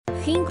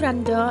Chi'n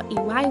gwrando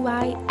I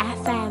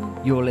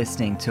YYFM. You're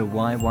listening to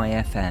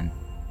YYFM.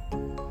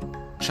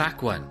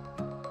 Track 1.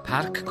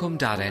 Parc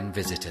Darran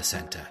Visitor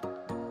Centre.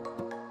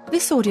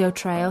 This audio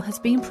trail has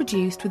been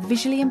produced with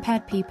visually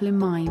impaired people in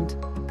mind,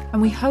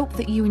 and we hope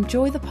that you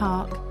enjoy the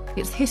park,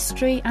 its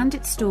history and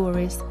its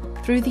stories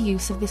through the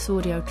use of this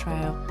audio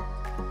trail.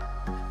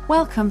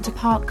 Welcome to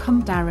Parc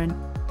Darran,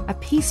 a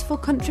peaceful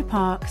country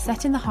park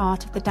set in the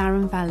heart of the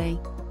Darran Valley.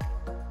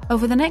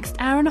 Over the next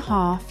hour and a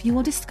half, you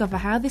will discover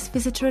how this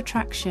visitor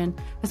attraction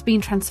has been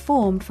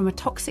transformed from a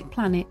toxic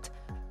planet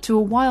to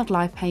a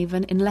wildlife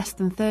haven in less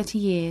than 30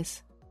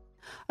 years.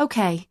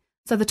 OK,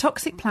 so the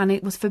toxic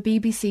planet was for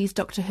BBC's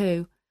Doctor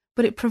Who,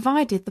 but it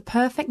provided the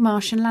perfect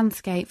Martian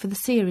landscape for the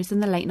series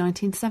in the late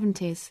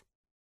 1970s.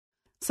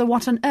 So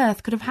what on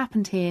earth could have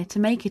happened here to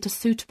make it a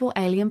suitable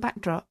alien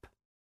backdrop?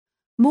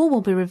 More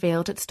will be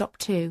revealed at Stop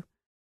 2,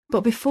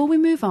 but before we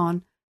move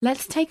on,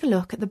 let's take a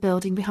look at the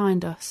building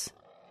behind us.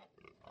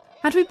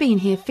 Had we been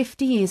here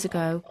 50 years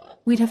ago,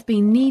 we'd have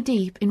been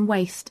knee-deep in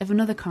waste of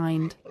another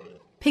kind.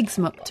 Pig's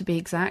muck, to be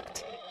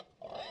exact.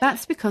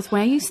 That's because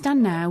where you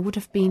stand now would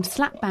have been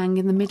slap bang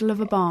in the middle of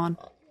a barn.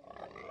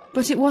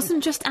 But it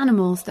wasn't just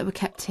animals that were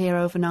kept here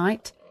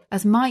overnight,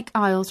 as Mike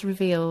Isles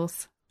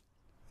reveals.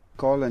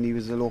 Colin, he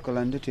was the local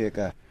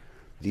undertaker.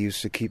 He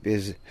used to keep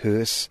his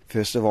hearse.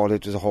 First of all,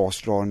 it was a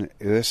horse-drawn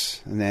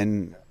hearse, and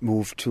then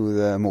moved to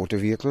the motor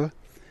vehicle.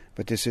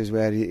 But this is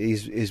where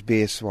his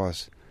base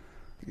was.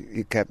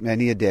 He kept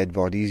many dead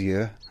bodies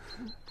here.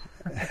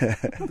 I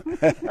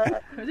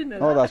didn't know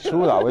Oh, that's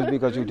true. That was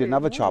because you didn't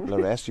have a chapel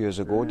arrest years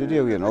ago, did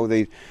you? You know,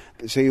 they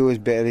say you was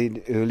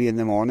buried early in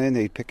the morning.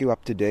 They'd pick you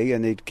up today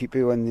and they'd keep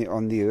you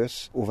on the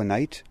earth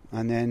overnight,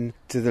 and then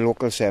to the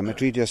local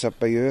cemetery just up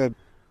by here.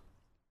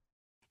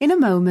 In a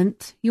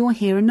moment, you will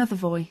hear another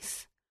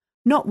voice.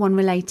 Not one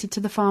related to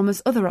the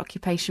farmer's other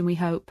occupation, we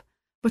hope,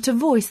 but a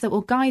voice that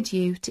will guide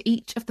you to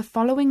each of the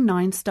following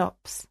 9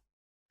 stops.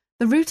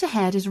 The route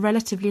ahead is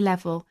relatively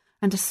level,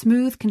 and a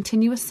smooth,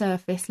 continuous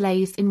surface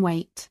lays in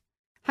wait.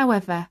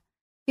 However,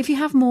 if you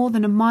have more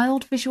than a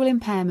mild visual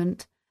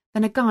impairment,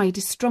 then a guide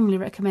is strongly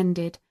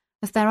recommended,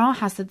 as there are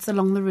hazards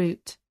along the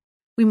route.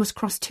 We must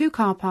cross 2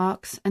 car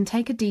parks and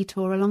take a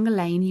detour along a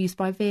lane used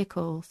by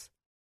vehicles.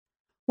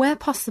 Where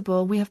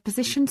possible, we have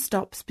positioned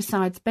stops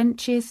besides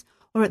benches,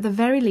 or at the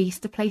very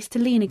least a place to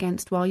lean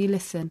against while you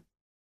listen.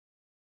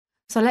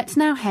 So let's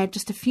now head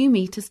just a few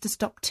metres to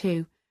Stop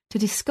 2 to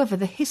discover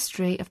the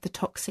history of the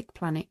toxic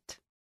planet.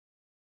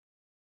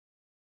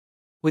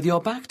 With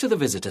your back to the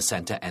visitor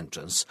centre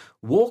entrance,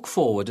 walk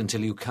forward until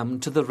you come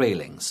to the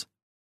railings.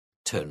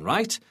 Turn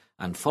right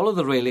and follow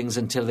the railings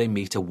until they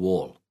meet a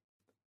wall.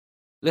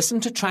 Listen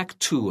to track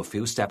 2 a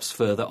few steps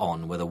further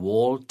on where the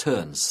wall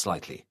turns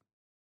slightly.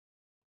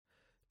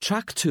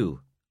 Track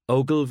 2,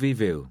 Ogilvy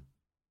View.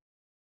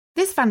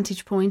 This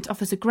vantage point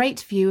offers a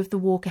great view of the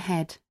walk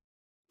ahead.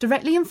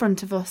 Directly in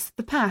front of us,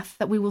 the path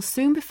that we will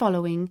soon be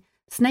following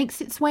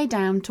snakes its way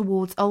down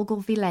towards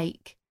Ogilvy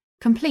Lake,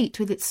 complete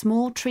with its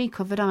small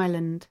tree-covered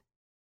island.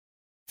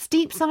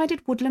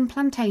 Steep-sided woodland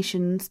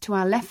plantations to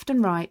our left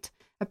and right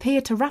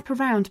appear to wrap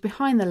around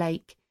behind the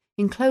lake,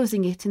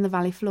 enclosing it in the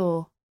valley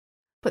floor.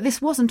 But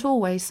this wasn't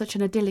always such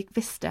an idyllic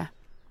vista.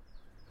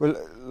 Well,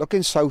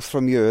 looking south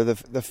from here,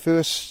 the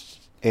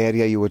first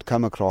area you would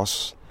come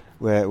across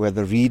where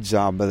the reeds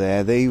are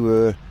there, they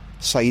were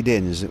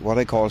side-ins, what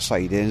I call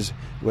side-ins,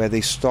 where they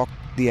stocked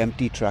the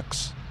empty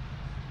trucks.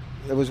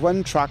 There was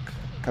one truck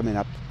coming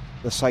up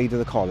the side of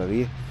the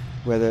colliery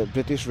where the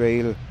British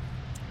Rail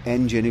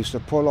engine used to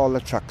pull all the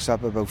trucks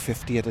up, about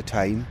 50 at a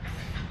time,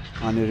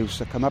 and it used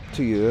to come up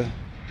to here,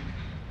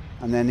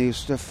 and then they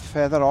used to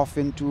feather off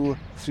into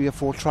 3 or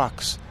 4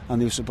 trucks, and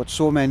they used to put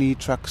so many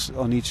trucks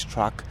on each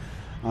truck,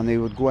 and they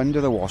would go under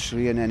the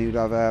washery, and then you'd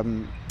have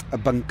a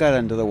bunker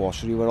under the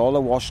washery where all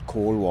the washed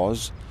coal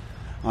was,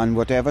 and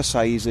whatever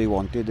size they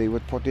wanted they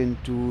would put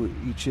into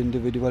each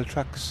individual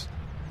trucks.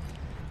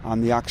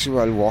 And the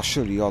actual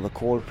washery, or the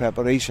coal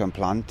preparation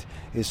plant,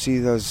 is see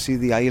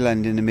the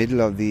island in the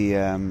middle of the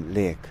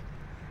lake.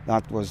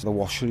 That was the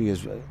washery,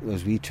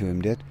 as we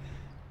termed it.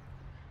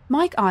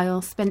 Mike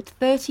Isles spent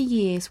 30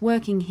 years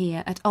working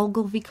here at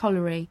Ogilvy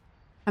Colliery,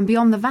 and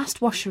beyond the vast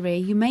washery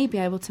you may be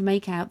able to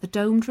make out the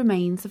domed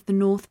remains of the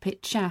North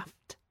Pit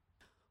shaft.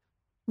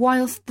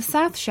 Whilst the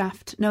South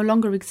shaft no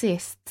longer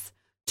exists,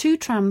 2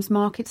 trams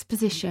mark its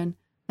position,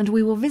 and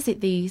we will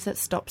visit these at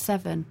Stop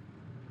 7.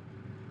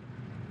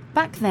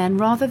 Back then,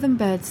 rather than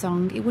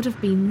birdsong, it would have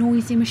been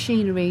noisy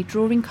machinery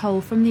drawing coal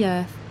from the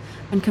earth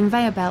and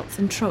conveyor belts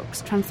and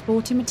trucks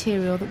transporting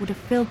material that would have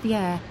filled the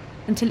air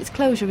until its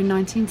closure in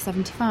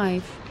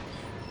 1975.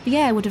 The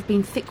air would have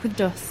been thick with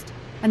dust,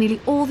 and nearly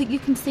all that you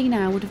can see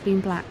now would have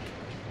been black.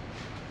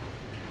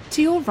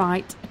 To your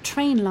right, a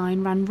train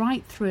line ran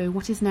right through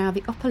what is now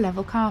the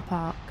upper-level car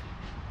park.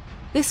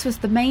 This was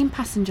the main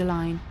passenger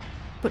line,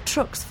 but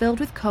trucks filled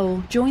with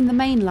coal joined the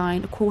main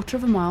line a quarter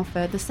of a mile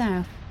further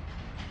south.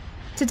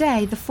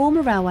 Today, the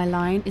former railway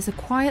line is a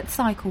quiet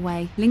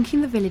cycleway linking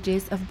the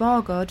villages of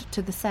Bargoed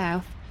to the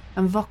south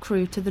and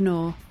Vaucru to the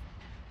north.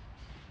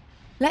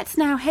 Let's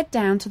now head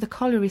down to the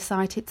colliery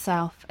site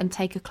itself and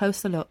take a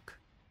closer look.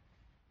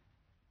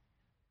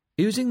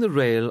 Using the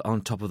rail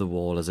on top of the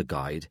wall as a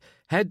guide,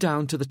 head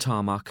down to the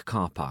tarmac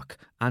car park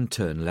and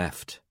turn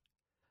left.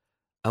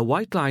 A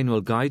white line will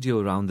guide you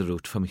around the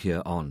route from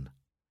here on.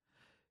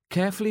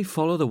 Carefully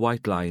follow the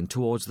white line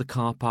towards the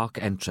car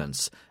park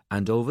entrance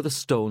and over the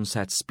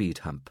stone-set speed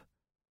hump.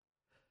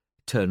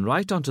 Turn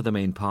right onto the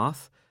main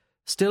path,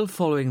 still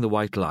following the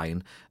white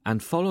line,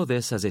 and follow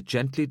this as it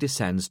gently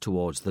descends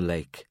towards the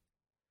lake.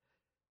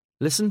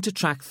 Listen to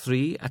track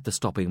 3 at the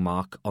stopping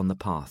mark on the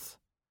path.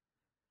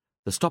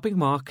 The stopping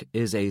mark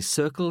is a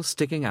circle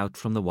sticking out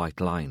from the white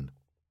line.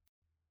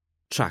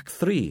 Track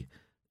 3,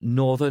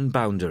 Northern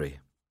Boundary.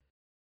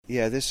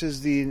 Yeah, this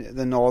is the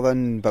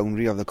northern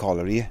boundary of the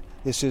colliery.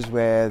 This is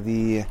where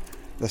the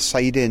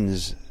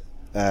sidings,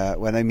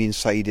 when I mean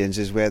sidings,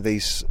 is where they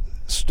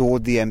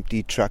stored the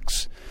empty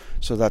trucks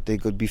so that they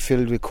could be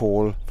filled with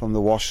coal from the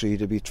washery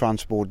to be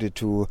transported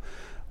to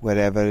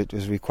wherever it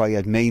was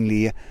required,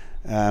 mainly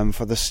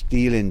for the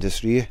steel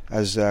industry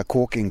as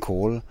coking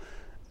coal,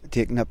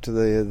 taken up to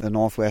the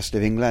northwest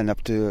of England,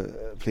 up to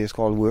a place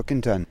called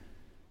Workington.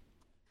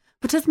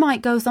 But as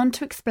Mike goes on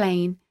to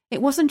explain,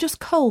 it wasn't just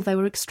coal they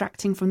were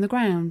extracting from the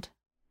ground.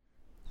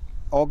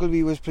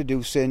 Ogilvy was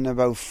producing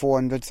about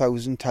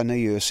 400,000 tonne a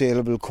year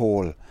saleable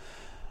coal,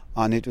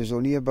 and it was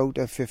only about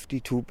a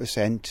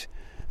 52%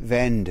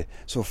 vend,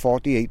 so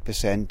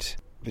 48%,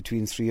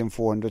 between 300,000 and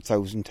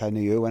 400,000 tonne a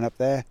year went up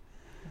there,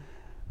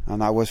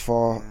 and that was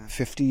for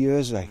 50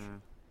 years.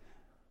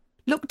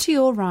 Look to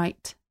your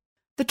right.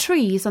 The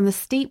trees on the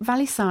steep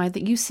valley side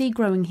that you see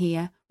growing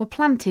here were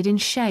planted in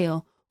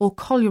shale or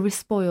colliery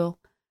spoil,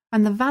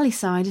 and the valley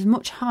side is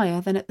much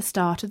higher than at the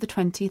start of the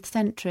 20th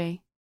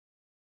century.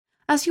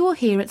 As you will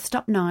hear at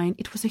Stop 9,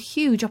 it was a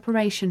huge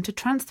operation to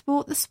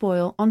transport the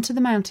spoil onto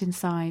the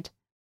mountainside,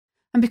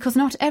 and because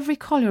not every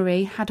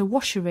colliery had a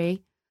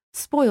washery,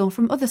 spoil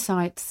from other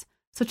sites,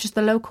 such as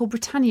the local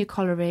Britannia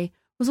colliery,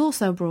 was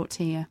also brought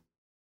here.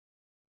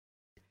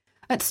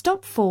 At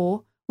Stop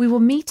 4, we will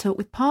meet up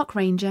with Park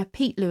Ranger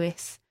Pete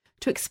Lewis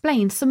to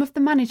explain some of the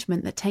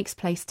management that takes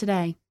place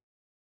today.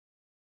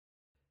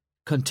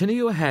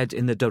 Continue ahead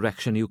in the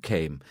direction you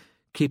came,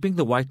 keeping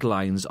the white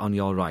lines on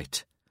your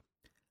right.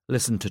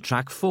 Listen to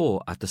track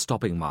 4 at the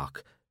stopping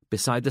mark,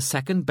 beside the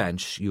second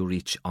bench you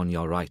reach on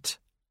your right.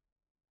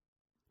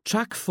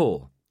 Track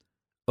 4,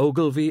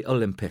 Ogilvy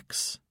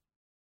Olympics.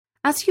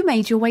 As you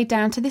made your way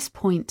down to this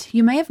point,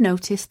 you may have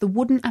noticed the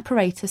wooden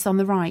apparatus on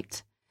the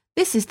right.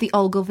 This is the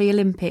Ogilvy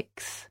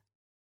Olympics.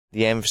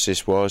 The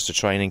emphasis was to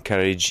try and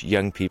encourage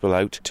young people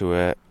out to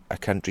a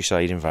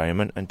countryside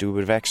environment and do a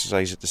bit of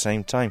exercise at the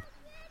same time.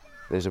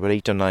 There's about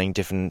 8 or 9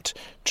 different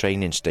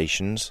training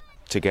stations.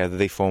 Together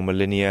they form a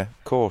linear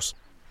course.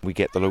 We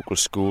get the local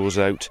schools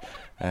out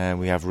and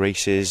we have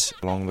races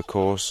along the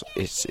course.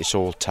 It's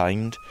all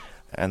timed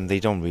and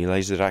they don't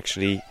realise they're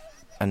actually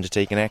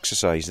undertaking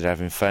exercise. They're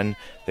having fun,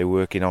 they're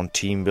working on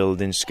team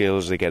building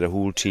skills, they get a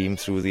whole team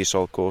through the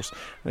assault course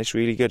and it's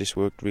really good, it's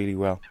worked really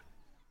well.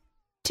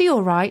 To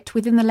your right,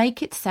 within the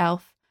lake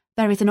itself,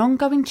 there is an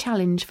ongoing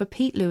challenge for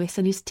Pete Lewis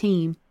and his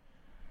team.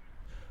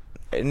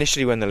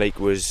 Initially when the lake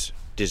was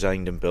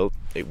designed and built,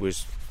 it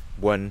was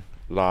one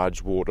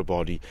large water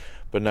body,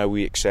 but now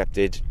we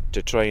accepted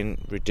to try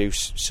and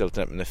reduce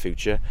silting up in the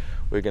future.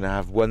 We're going to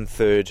have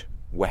 1/3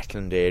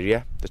 wetland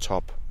area, the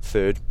top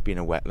third being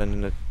a wetland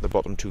and the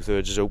bottom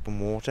 2/3 is open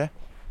water.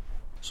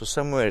 So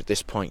somewhere at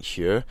this point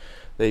here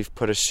they've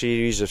put a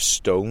series of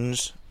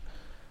stones,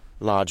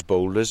 large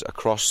boulders,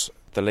 across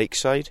the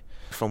lakeside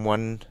from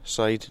one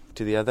side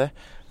to the other,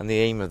 and the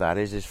aim of that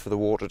is for the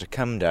water to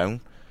come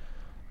down,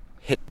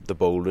 hit the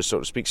boulders, so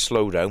to speak,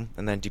 slow down,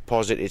 and then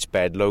deposit its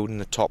bed load in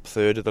the top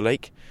third of the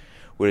lake,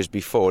 whereas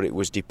before it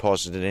was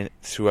deposited in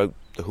throughout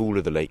the whole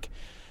of the lake.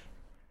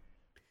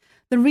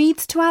 The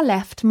reeds to our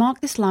left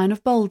mark this line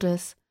of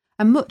boulders,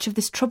 and much of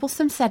this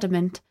troublesome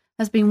sediment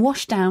has been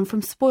washed down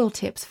from spoil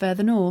tips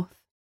further north.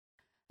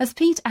 As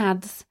Pete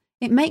adds,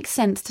 it makes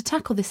sense to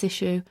tackle this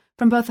issue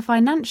from both a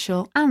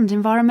financial and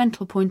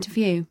environmental point of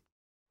view.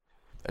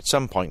 At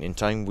some point in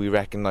time we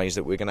recognise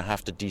that we're going to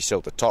have to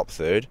desilt the top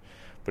third,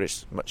 but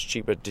it's much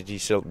cheaper to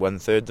desilt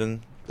 1/3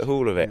 than the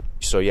whole of it.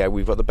 So yeah,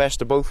 we've got the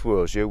best of both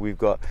worlds here. We've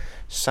got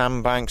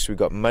sandbanks, we've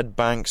got mud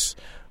banks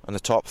on the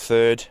top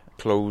third,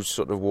 closed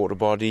sort of water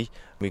body.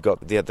 We've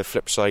got the other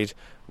flip side,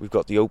 we've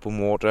got the open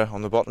water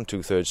on the bottom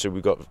 2/3, so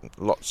we've got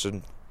lots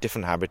of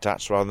different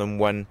habitats rather than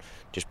one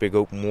just big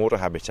open water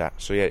habitat.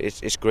 So yeah,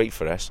 it's great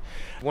for us.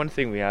 One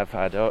thing we have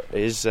had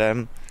is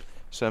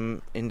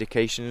some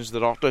indications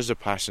that otters are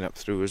passing up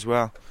through as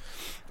well.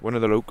 One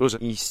of the locals,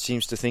 he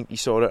seems to think he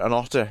saw an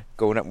otter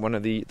going up one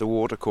of the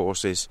water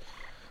courses.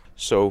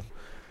 So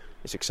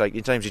it's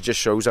exciting times. It just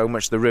shows how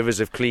much the rivers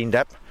have cleaned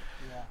up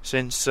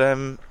since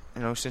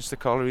since the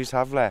collieries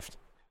have left.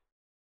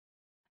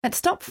 At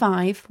Stop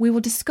 5, we will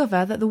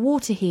discover that the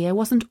water here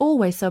wasn't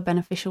always so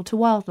beneficial to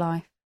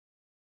wildlife.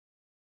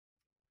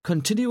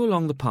 Continue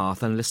along the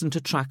path and listen to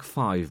track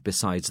 5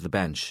 besides the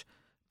bench,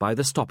 by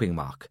the stopping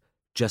mark,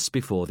 just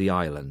before the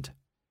island.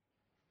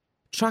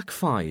 Track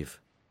 5,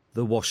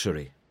 the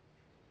washery.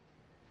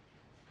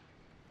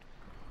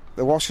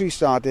 The washery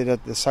started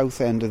at the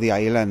south end of the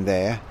island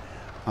there,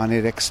 and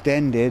it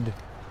extended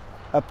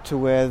up to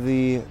where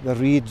the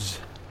reeds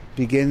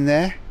begin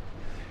there.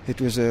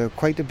 It was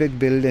quite a big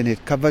building.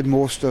 It covered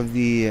most of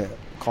the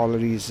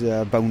colliery's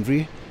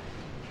boundary.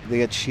 They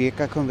had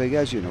shaker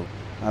conveyors,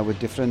 with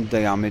different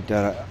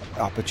diameter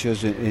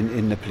apertures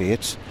in the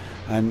plates.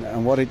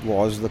 And what it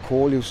was, the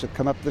coal used to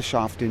come up the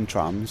shaft in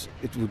trams.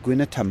 It would go in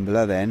a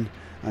tumbler then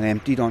and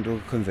emptied onto a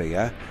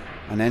conveyor,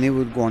 and then it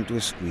would go onto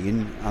a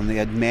screen, and they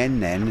had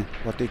men then,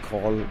 what they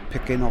call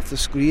picking off the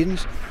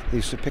screens. They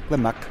used to pick the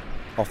muck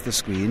off the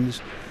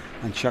screens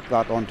and chuck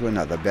that onto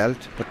another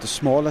belt. But the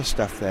smaller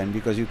stuff then,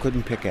 because you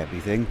couldn't pick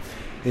everything,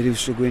 it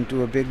used to go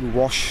into a big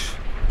wash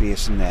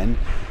basin then.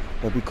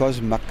 But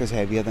because muck is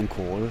heavier than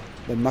coal,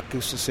 the muck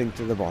used to sink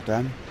to the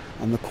bottom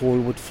and the coal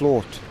would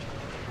float.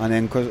 And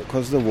then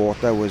because the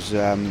water was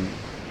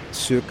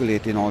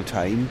circulating all the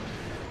time,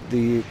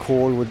 the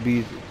coal would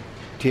be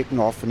taken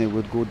off and it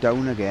would go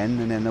down again,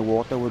 and then the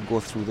water would go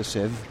through the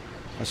sieve.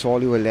 That's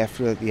all you were left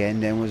with at the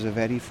end then was a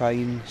very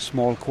fine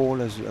small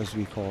coal, as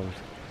we called.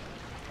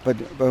 But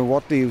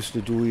what they used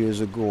to do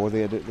years ago,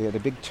 they had a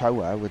big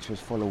tower which was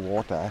full of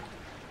water,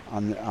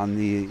 and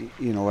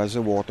as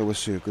the water was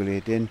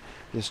circulating,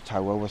 this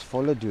tower was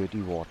full of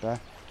dirty water.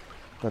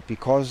 But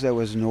because there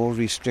was no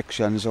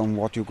restrictions on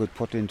what you could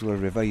put into a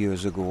river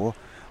years ago,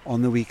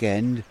 on the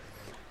weekend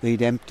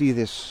they'd empty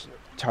this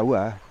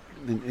tower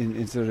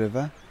into the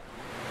river.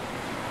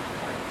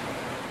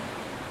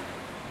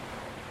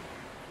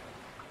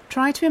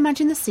 Try to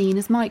imagine the scene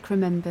as Mike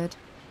remembered.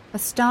 A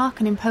stark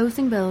and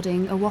imposing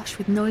building awash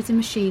with noisy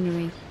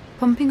machinery,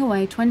 pumping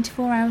away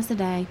 24 hours a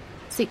day,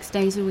 6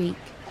 days a week.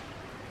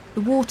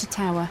 The water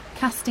tower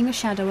casting a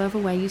shadow over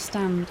where you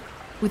stand,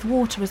 with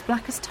water as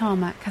black as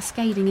tarmac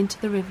cascading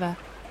into the river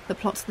that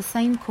plots the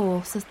same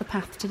course as the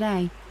path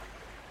today.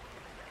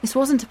 This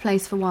wasn't a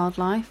place for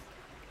wildlife.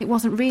 It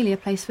wasn't really a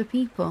place for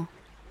people.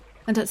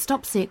 And at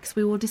stop 6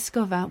 we will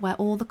discover where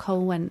all the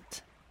coal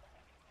went.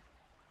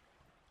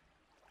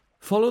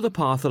 Follow the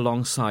path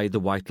alongside the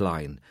white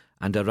line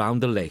and around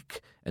the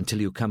lake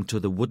until you come to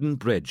the wooden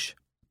bridge.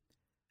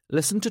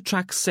 Listen to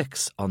track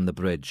 6 on the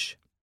bridge.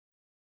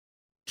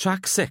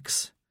 Track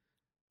 6.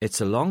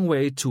 It's a long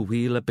way to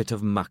wheel a bit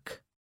of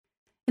muck.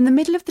 In the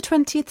middle of the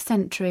 20th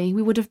century,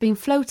 we would have been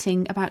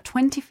floating about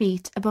 20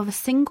 feet above a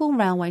single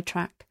railway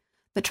track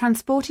that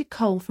transported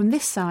coal from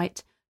this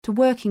site to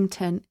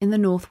Workington in the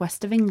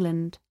northwest of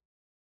England.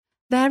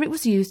 There it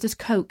was used as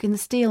coke in the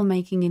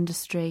steel-making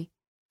industry,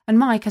 and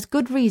Mike has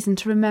good reason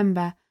to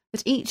remember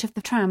that each of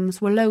the trams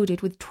were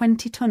loaded with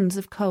 20 tons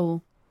of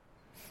coal.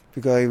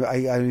 Because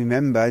I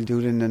remember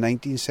during the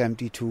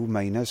 1972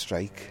 miners'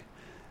 strike,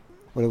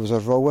 well, there was a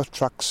row of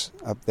trucks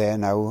up there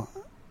now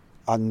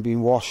hadn't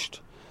been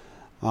washed,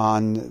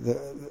 and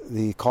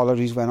the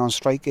collieries went on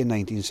strike in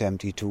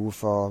 1972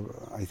 for,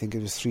 I think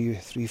it was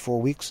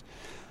 4 weeks,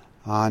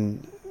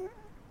 and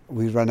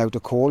we ran out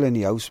of coal in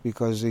the house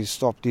because they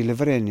stopped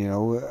delivering,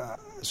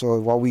 So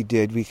what we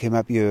did, we came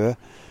up here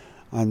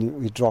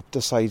and we dropped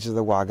the sides of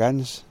the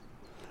wagons,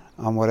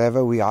 and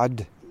whatever we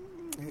had,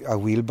 a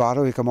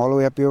wheelbarrow, we come all the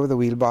way up here with a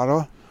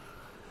wheelbarrow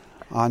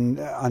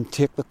and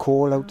take the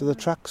coal out of the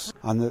trucks.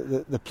 And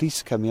the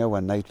police come here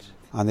one night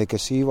and they could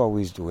see what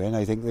we was doing.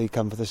 I think they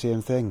come for the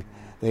same thing.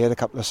 They had a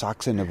couple of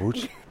sacks in the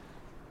boot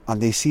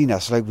and they seen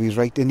us like we was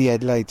right in the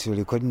headlights, so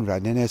they couldn't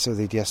run in it, so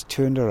they just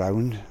turned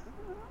around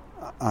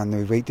and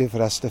they waited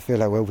for us to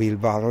fill our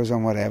wheelbarrows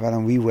and whatever,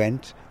 and we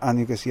went, and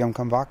you could see them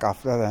come back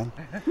after then.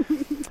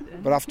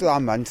 But after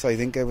that month, I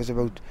think it was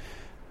about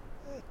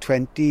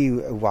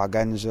 20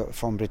 wagons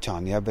from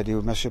Britannia, but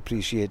you must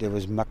appreciate there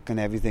was muck and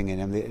everything in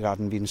them. It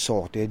hadn't been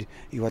sorted.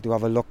 You had to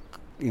have a look,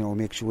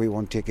 make sure you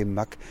weren't taking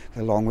muck.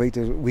 A long way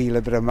to wheel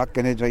a bit of muck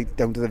in it right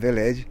down to the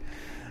village.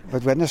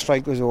 But when the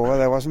strike was over,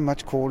 there wasn't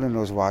much coal in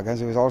those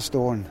wagons. It was all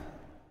stone.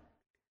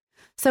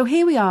 So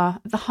here we are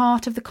at the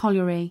heart of the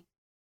colliery.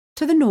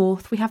 To the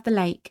north we have the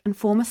lake and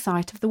former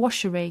site of the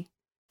washery.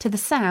 To the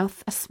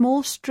south, a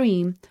small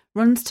stream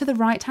runs to the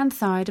right-hand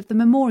side of the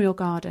memorial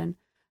garden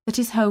that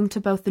is home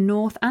to both the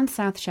north and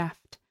south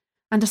shaft,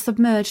 and a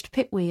submerged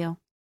pit wheel.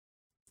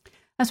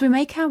 As we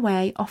make our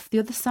way off the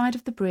other side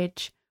of the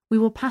bridge, we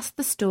will pass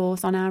the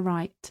stores on our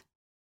right.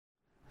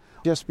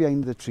 Just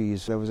behind the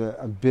trees there was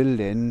a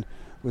building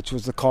which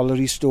was the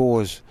colliery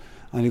stores,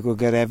 and you could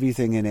get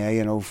everything in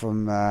there,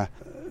 from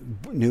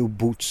new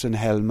boots and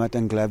helmet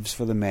and gloves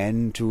for the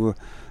men to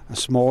a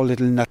small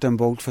little nut and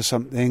bolt for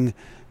something,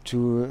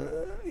 to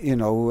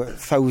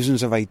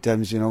thousands of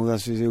items, that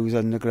was used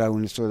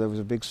underground. So there was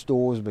a big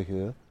stores back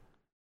here.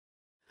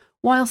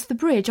 Whilst the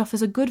bridge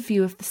offers a good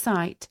view of the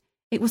site,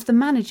 it was the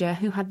manager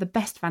who had the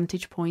best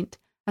vantage point,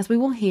 as we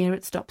will hear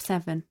at stop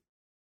 7.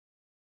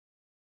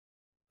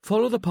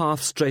 Follow the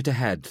path straight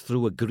ahead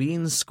through a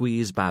green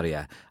squeeze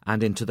barrier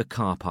and into the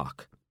car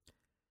park.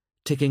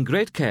 Taking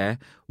great care,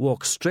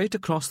 walk straight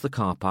across the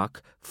car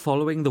park,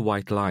 following the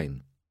white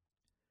line.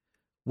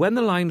 When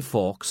the line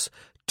forks,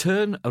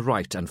 turn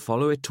right and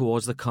follow it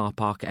towards the car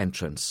park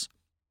entrance.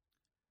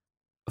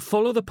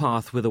 Follow the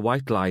path with the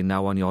white line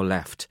now on your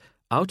left,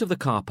 out of the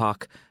car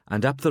park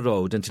and up the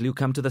road until you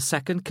come to the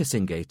second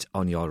kissing gate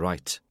on your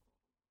right.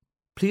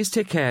 Please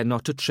take care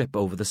not to trip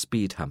over the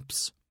speed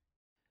humps.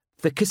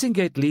 The kissing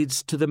gate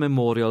leads to the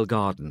memorial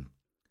garden.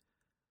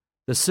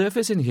 The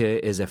surface in here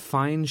is a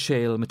fine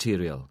shale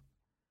material.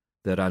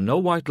 There are no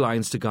white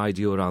lines to guide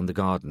you around the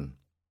garden.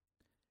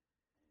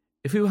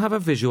 If you have a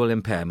visual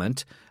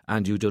impairment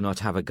and you do not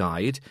have a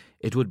guide,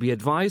 it would be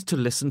advised to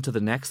listen to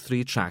the next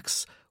 3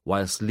 tracks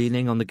whilst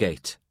leaning on the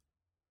gate.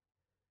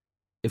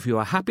 If you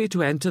are happy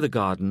to enter the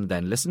garden,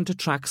 then listen to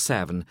track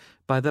 7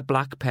 by the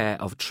black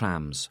pair of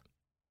trams.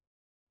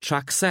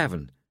 Track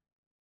 7,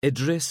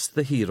 Idris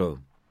the Hero.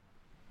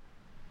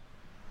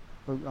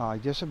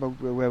 Just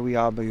about where we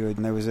are, Bargoed,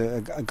 and there was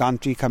a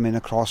gantry coming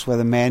across where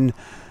the men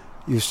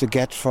used to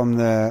get from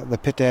the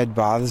pithead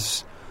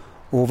baths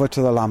over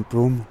to the lamp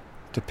room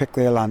to pick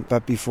their lamp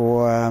up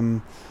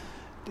before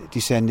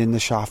descending the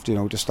shaft,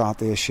 to start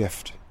their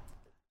shift.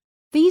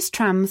 These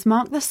trams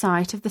mark the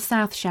site of the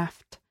south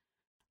shaft,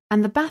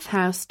 and the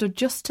bathhouse stood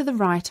just to the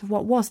right of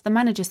what was the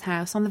manager's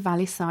house on the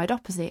valley side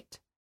opposite.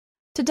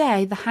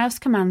 Today, the house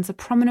commands a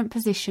prominent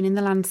position in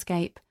the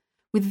landscape,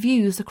 with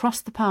views across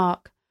the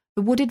park,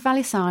 the wooded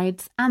valley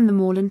sides and the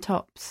moorland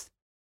tops.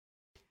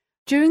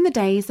 During the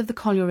days of the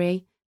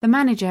colliery, the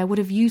manager would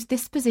have used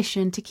this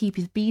position to keep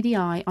his beady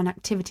eye on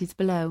activities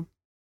below.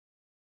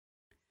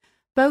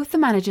 Both the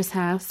manager's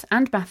house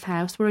and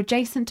bathhouse were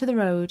adjacent to the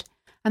road,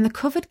 and the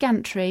covered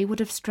gantry would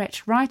have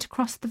stretched right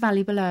across the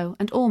valley below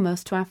and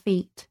almost to our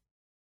feet.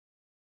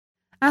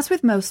 As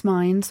with most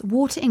mines,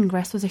 water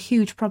ingress was a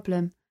huge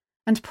problem,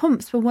 and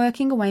pumps were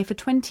working away for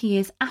 20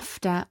 years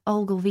after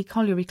Ogilvie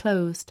Colliery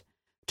closed,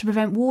 to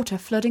prevent water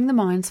flooding the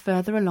mines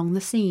further along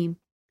the seam.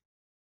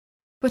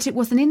 But it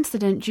was an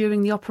incident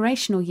during the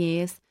operational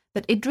years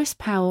that Idris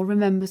Powell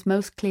remembers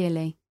most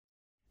clearly.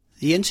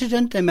 The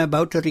incident I'm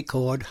about to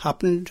record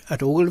happened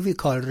at Ogilvie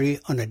Colliery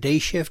on a day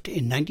shift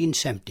in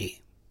 1970.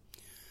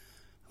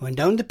 I went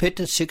down the pit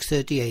at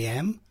 6:30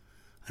 a.m.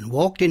 and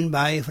walked in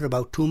by for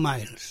about 2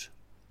 miles.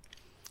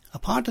 A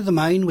part of the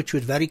mine which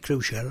was very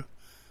crucial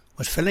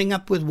was filling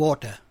up with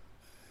water.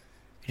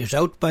 It was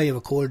out by a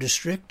coal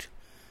district,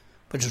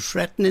 but was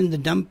threatening the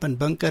dump and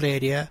bunker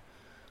area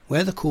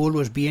where the coal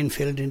was being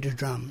filled into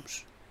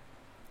drums.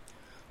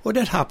 What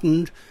had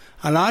happened,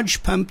 a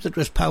large pump that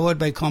was powered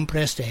by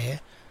compressed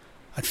air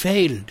had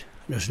failed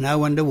and was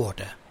now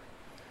underwater.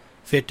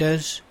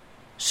 Fitters,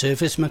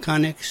 surface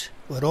mechanics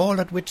were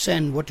all at wit's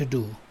end what to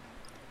do.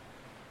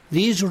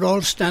 These were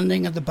all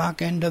standing at the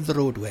back end of the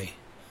roadway.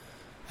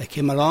 I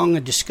came along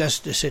and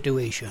discussed the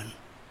situation.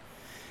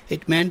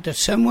 It meant that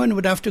someone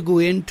would have to go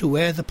in to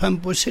where the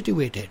pump was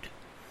situated,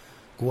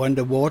 go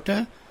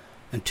underwater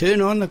and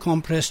turn on the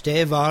compressed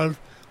air valve,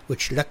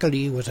 which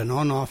luckily was an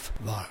on-off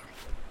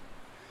valve.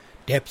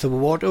 Depth of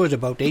water was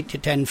about 8 to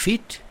 10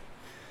 feet.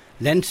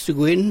 Length to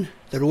go in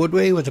the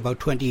roadway was about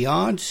 20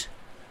 yards.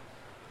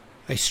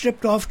 I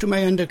stripped off to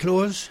my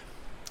underclothes,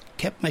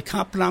 kept my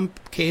cap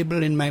lamp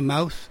cable in my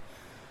mouth,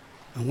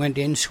 and went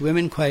in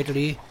swimming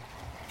quietly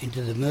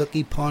into the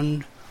murky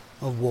pond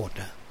of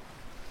water.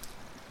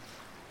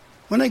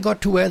 When I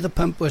got to where the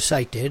pump was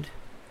sited,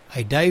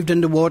 I dived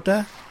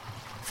underwater,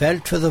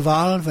 felt for the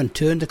valve and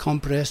turned the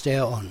compressed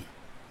air on.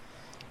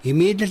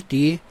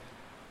 Immediately,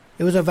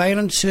 there was a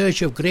violent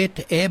surge of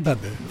great air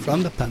bubble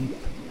from the pump,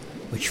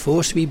 which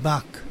forced me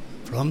back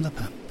from the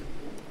pump.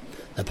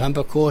 The pump,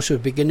 of course, was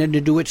beginning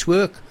to do its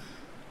work,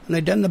 and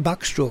I'd done the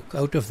backstroke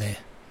out of there.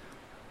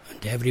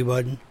 And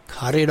everyone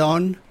carried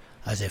on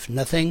as if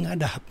nothing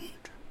had happened.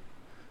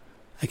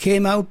 I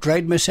came out,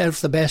 dried myself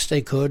the best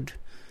I could,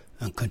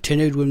 and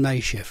continued with my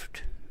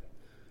shift.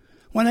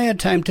 When I had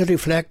time to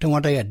reflect on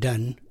what I had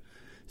done,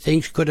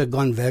 things could have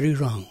gone very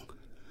wrong,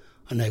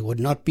 and I would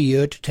not be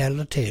here to tell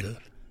the tale.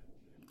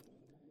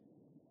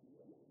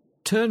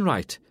 Turn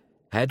right,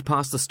 head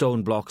past the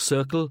stone block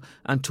circle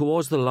and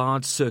towards the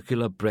large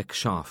circular brick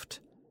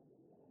shaft.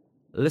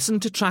 Listen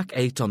to track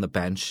 8 on the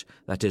bench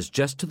that is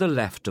just to the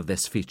left of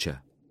this feature.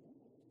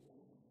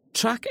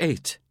 Track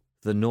 8,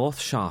 the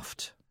north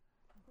shaft.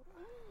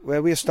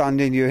 Where we're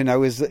standing here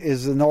now is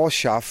the north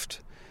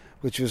shaft,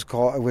 which is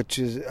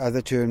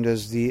other termed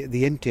as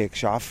the intake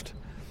shaft,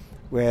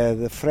 where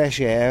the fresh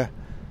air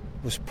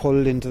was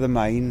pulled into the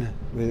mine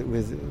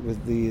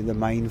with the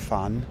mine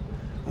fan,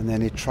 and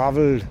then it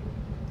travelled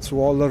through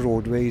all the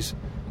roadways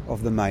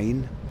of the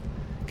mine,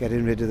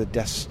 getting rid of the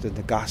dust and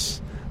the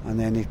gas, and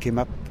then it came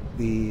up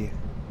the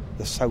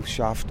south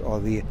shaft or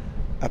the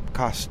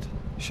upcast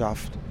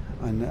shaft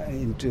and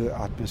into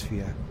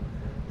atmosphere.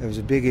 There was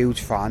a big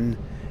huge fan.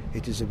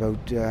 It is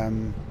about I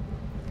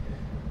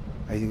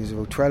think it's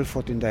about 12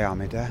 foot in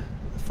diameter,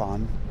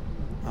 fan,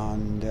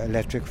 and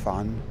electric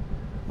fan,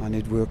 and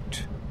it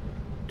worked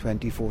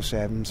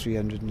 24/7,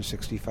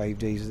 365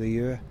 days of the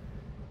year.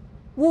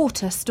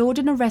 Water stored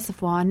in a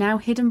reservoir now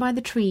hidden by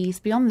the trees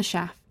beyond the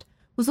shaft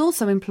was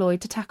also employed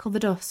to tackle the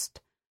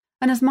dust,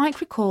 and as Mike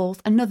recalls,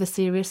 another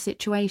serious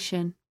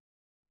situation.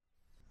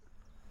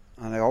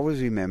 And I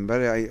always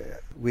remember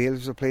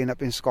Wales were playing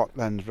up in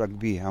Scotland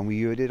rugby, and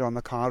we heard it on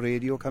the car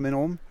radio coming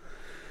home.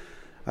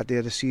 That they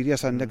had a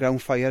serious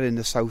underground fire in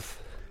the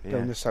south,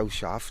 down the south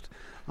shaft,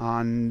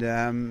 and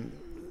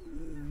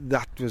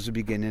that was the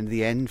beginning,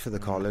 the end for the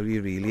colliery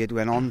really. It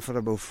went on for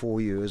about 4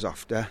 years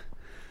after,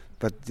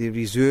 but the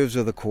reserves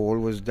of the coal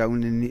was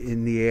down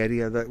in the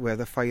area where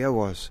the fire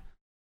was.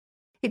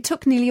 It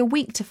took nearly a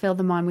week to fill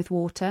the mine with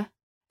water,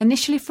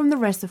 initially from the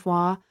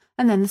reservoir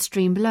and then the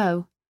stream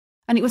below,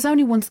 and it was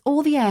only once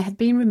all the air had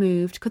been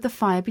removed could the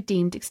fire be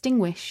deemed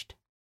extinguished.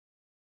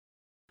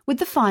 With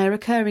the fire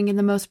occurring in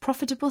the most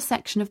profitable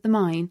section of the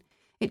mine,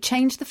 it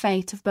changed the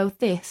fate of both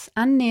this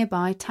and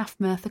nearby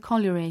Taffmertha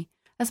colliery,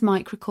 as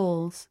Mike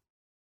recalls.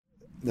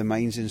 The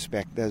mines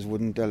inspectors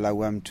wouldn't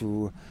allow them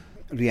to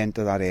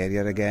re-enter that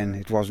area again.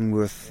 It wasn't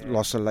worth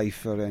loss of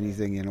life or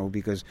anything,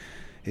 because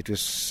it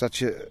was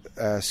such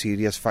a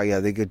serious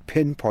fire. They could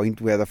pinpoint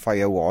where the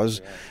fire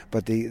was,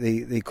 but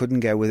they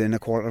couldn't get within a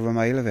quarter of a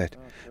mile of it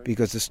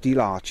because the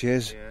steel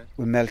arches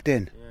were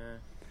melting.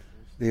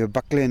 They were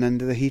buckling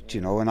under the heat,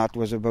 and that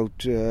was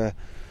about, not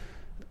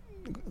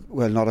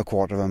a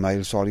quarter of a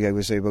mile, sorry, I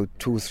would say about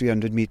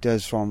 200-300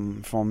 metres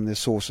from the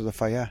source of the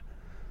fire.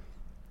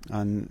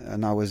 And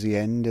that was the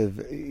end of,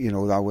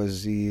 that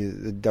was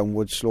the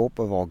downward slope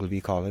of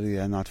Ogilvie Colliery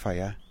and that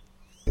fire.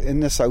 In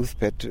the South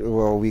Pit,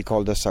 or we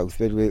called the South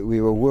Pit, we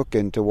were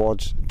working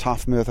towards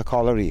Taffmertha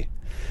Colliery,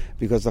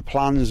 because the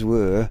plans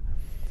were,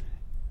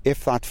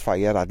 if that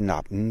fire hadn't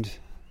happened,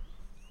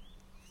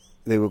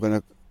 they were going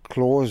to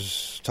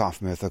close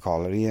Taffmertha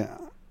Colliery,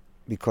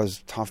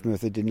 because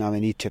Taffmertha didn't have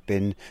any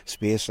tipping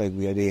space like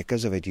we had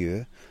acres of it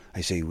here.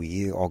 I say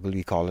we,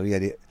 Ogilvie Colliery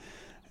had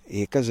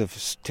acres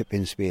of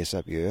tipping space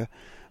up here.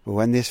 But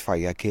when this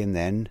fire came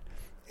then,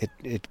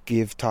 it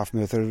gave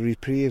Taffmertha a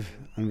reprieve,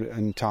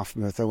 and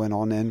Taffmertha went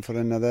on then for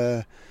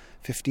another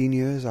 15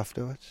 years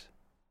afterwards.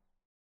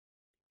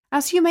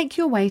 As you make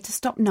your way to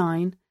Stop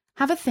 9,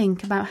 have a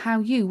think about how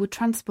you would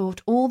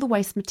transport all the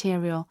waste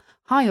material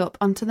high up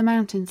onto the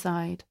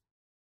mountainside.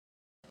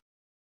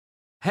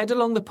 Head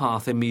along the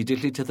path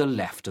immediately to the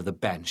left of the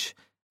bench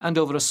and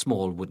over a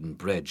small wooden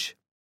bridge.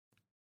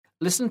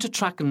 Listen to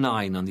track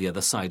 9 on the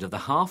other side of the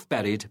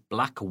half-buried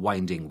black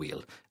winding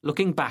wheel,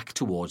 looking back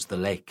towards the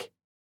lake.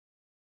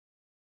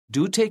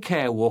 Do take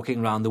care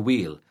walking round the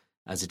wheel,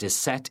 as it is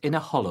set in a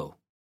hollow.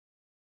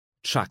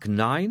 Track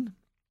 9,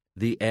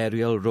 the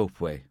aerial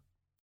ropeway.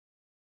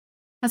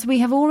 As we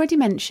have already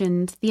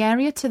mentioned, the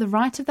area to the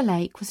right of the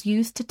lake was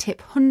used to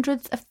tip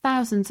hundreds of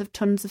thousands of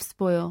tons of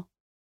spoil.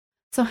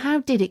 So how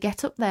did it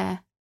get up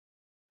there?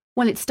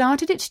 Well, it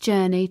started its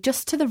journey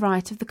just to the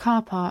right of the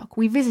car park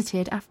we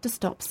visited after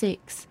Stop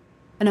 6,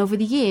 and over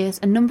the years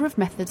a number of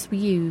methods were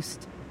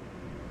used.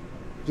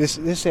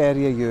 This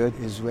area here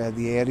is where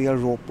the aerial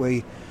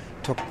ropeway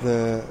took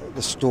the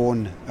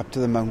stone up to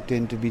the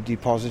mountain to be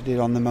deposited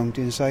on the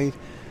mountainside,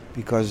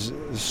 because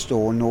the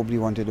stone, nobody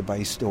wanted to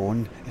buy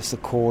stone, it's the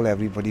coal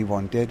everybody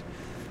wanted.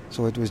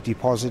 So it was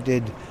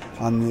deposited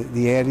on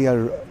the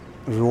aerial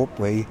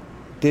ropeway.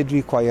 Did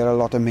require a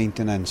lot of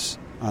maintenance,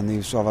 and they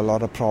used to have a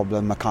lot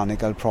of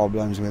mechanical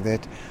problems with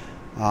it.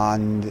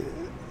 And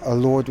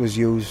although it was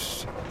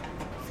used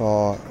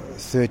for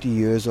 30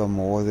 years or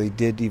more, they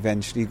did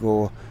eventually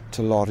go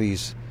to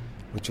lorries,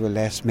 which were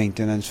less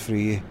maintenance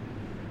free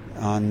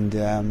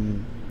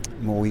and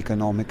more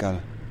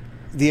economical.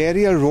 The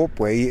aerial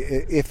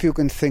ropeway, if you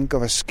can think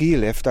of a ski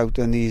lift out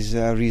in these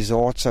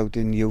resorts out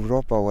in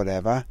Europe or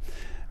whatever,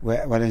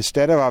 well,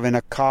 instead of having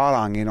a car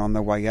hanging on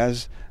the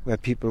wires where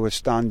people would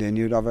stand in,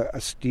 you'd have a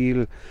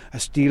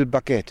steel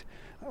bucket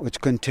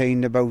which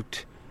contained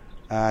about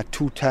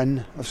 2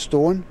 ton of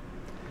stone,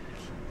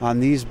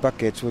 and these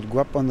buckets would go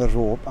up on the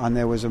rope, and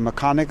there was a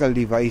mechanical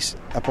device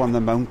up on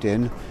the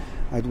mountain,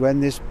 and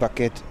when this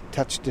bucket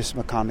touched this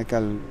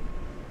mechanical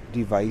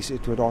device,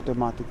 it would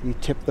automatically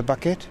tip the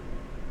bucket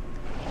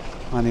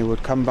and it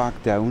would come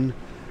back down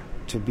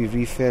to be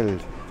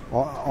refilled.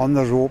 On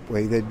the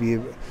ropeway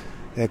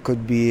there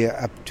could be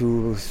up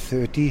to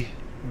 30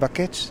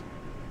 buckets,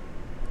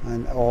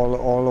 and all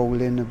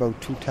holding about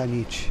 2 ton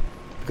each.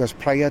 Because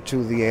prior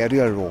to the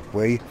aerial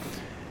ropeway,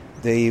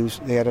 they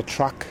had a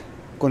truck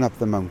going up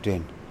the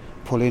mountain,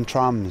 pulling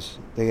trams.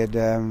 They had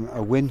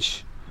a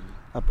winch,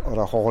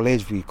 or a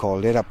haulage we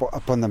called it,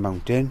 up on the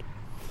mountain,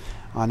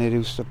 and it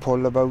used to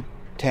pull about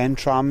 10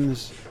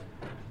 trams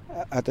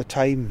at a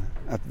time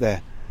up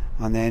there.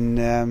 And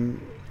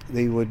then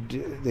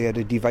they had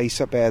a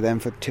device up there then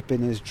for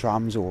tipping his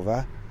trams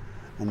over,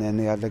 and then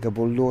they had like a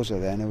bulldozer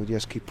then, they would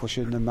just keep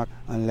pushing them up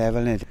and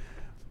levelling it.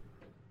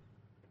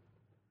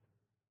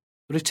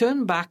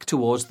 Return back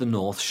towards the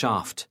north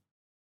shaft.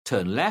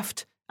 Turn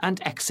left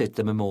and exit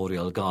the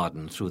memorial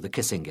garden through the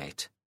kissing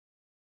gate.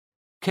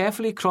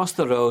 Carefully cross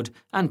the road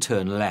and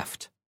turn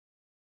left.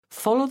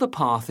 Follow the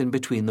path in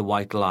between the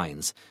white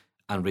lines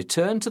and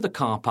return to the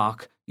car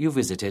park you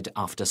visited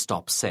after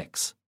Stop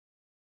 6.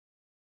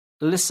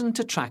 Listen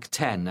to track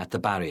 10 at the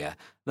barrier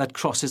that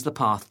crosses the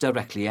path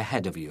directly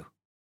ahead of you.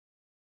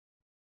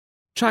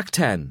 Track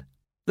 10,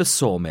 the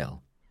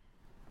sawmill.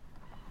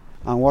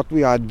 And what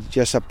we had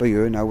just up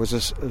here now was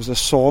a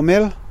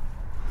sawmill.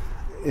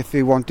 If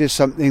we wanted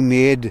something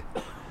made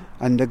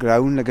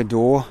underground, like a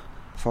door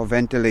for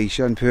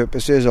ventilation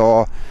purposes,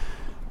 or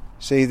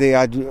say they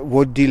had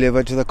wood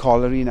delivered to the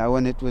colliery now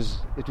and it was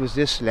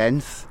this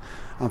length,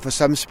 and for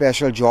some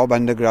special job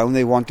underground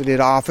they wanted it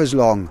half as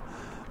long.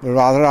 But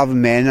rather have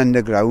men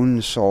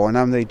underground sawing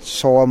them, they'd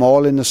saw them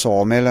all in the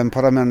sawmill and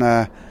put them on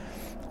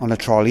a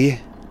trolley,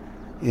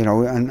 you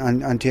know,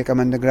 and take them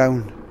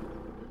underground.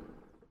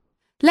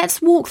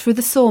 Let's walk through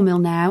the sawmill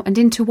now and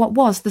into what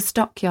was the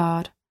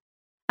stockyard.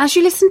 As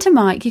you listen to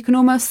Mike, you can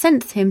almost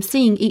sense him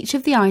seeing each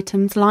of the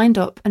items lined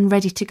up and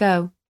ready to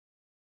go.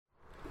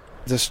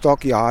 The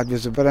stockyard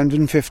was about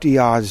 150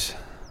 yards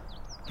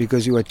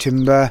because you had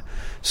timber,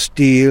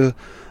 steel,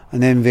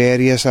 and then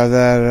various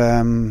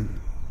other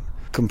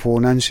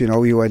components. You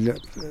know, you had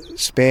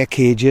spare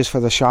cages for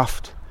the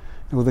shaft.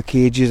 You know, the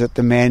cages that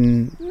the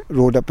men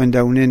rode up and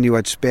down in, you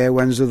had spare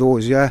ones of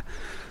those, yeah.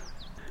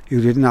 You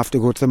didn't have to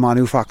go to the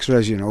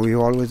manufacturers, you know,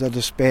 you always had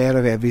a spare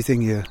of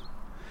everything here.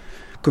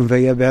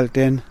 Conveyor belt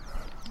in.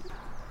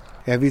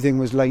 Everything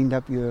was lined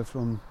up here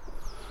from,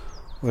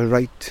 well,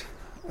 right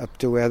up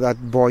to where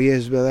that buoy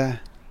is there.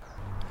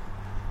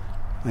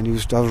 And you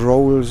used to have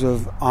rolls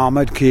of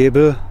armoured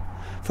cable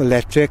for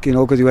electric, you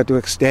know, because you had to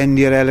extend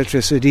your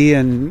electricity,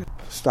 and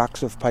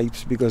stacks of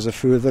pipes because the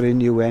further in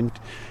you went,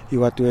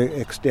 you had to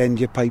extend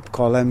your pipe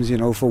columns, you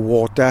know, for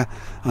water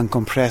and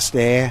compressed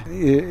air.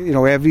 You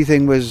know,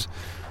 everything was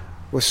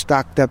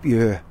stacked up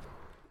here.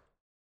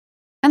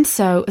 And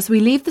so, as we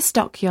leave the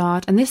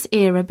stockyard and this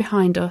era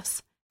behind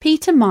us,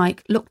 Pete and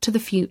Mike look to the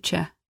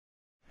future.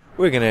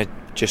 We're going to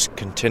just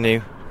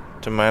continue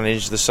to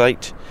manage the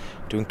site,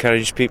 to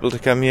encourage people to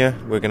come here.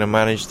 We're going to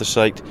manage the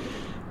site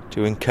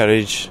to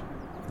encourage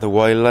the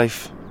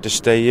wildlife to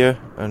stay here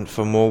and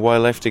for more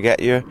wildlife to get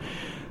here,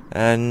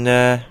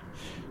 and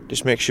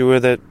just make sure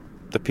that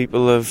the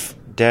people of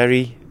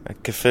Derry,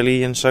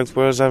 Caerphilly and South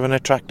Wales have an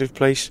attractive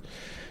place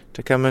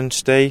to come and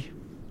stay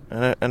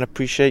and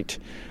appreciate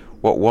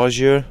what was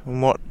here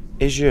and what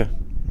is here.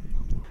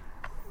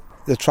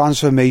 The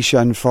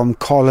transformation from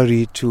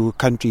colliery to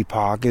country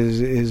park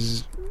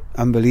is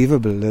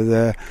unbelievable.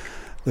 The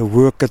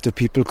work that the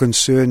people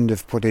concerned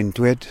have put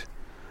into it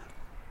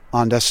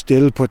and are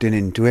still putting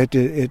into it,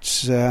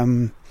 it's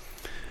an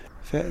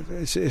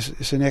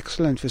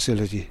excellent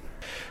facility.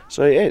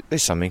 So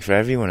there's something for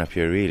everyone up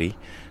here, really,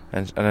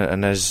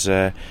 and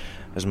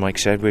as Mike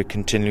said, we're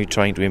continually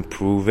trying to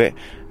improve it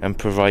and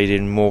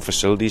providing more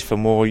facilities for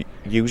more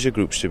user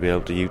groups to be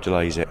able to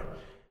utilise it.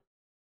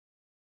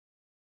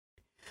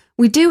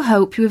 We do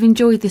hope you have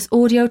enjoyed this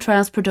Audio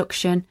Trails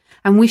production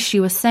and wish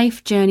you a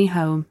safe journey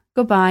home.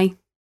 Goodbye.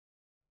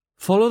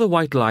 Follow the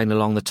white line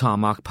along the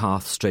tarmac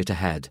path straight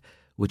ahead,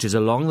 which is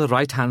along the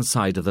right-hand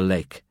side of the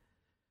lake,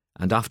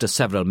 and after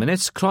several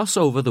minutes cross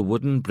over the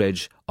wooden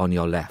bridge on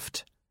your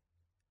left.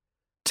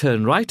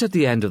 Turn right at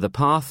the end of the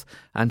path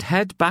and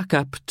head back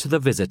up to the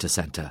visitor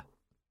centre.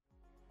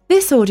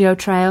 This audio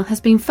trail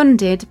has been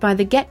funded by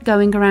the Get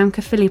Going Around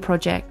Caerphilly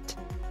project,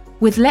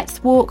 with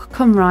Let's Walk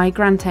Cymru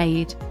grant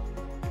aid.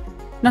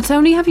 Not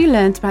only have you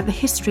learnt about the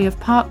history of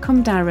Parc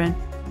Darran,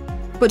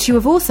 but you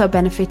have also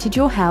benefited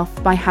your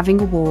health by having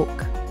a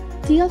walk.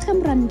 Diolch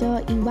am wrando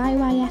I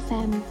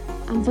YYFM.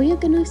 Am fwy o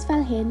gynnwys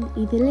fel hyn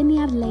I ddilyn ni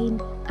ar-lein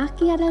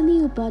ac I adael ni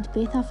wybod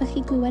beth hoffech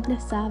chi glywed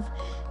nesaf,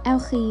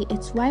 ewch I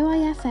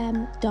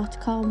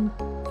itsyfm.com.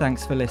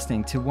 Thanks for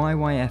listening to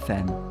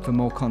YYFM. For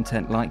more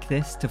content like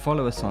this, to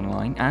follow us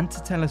online and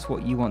to tell us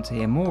what you want to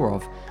hear more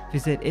of,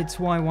 visit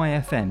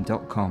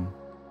itsyfm.com.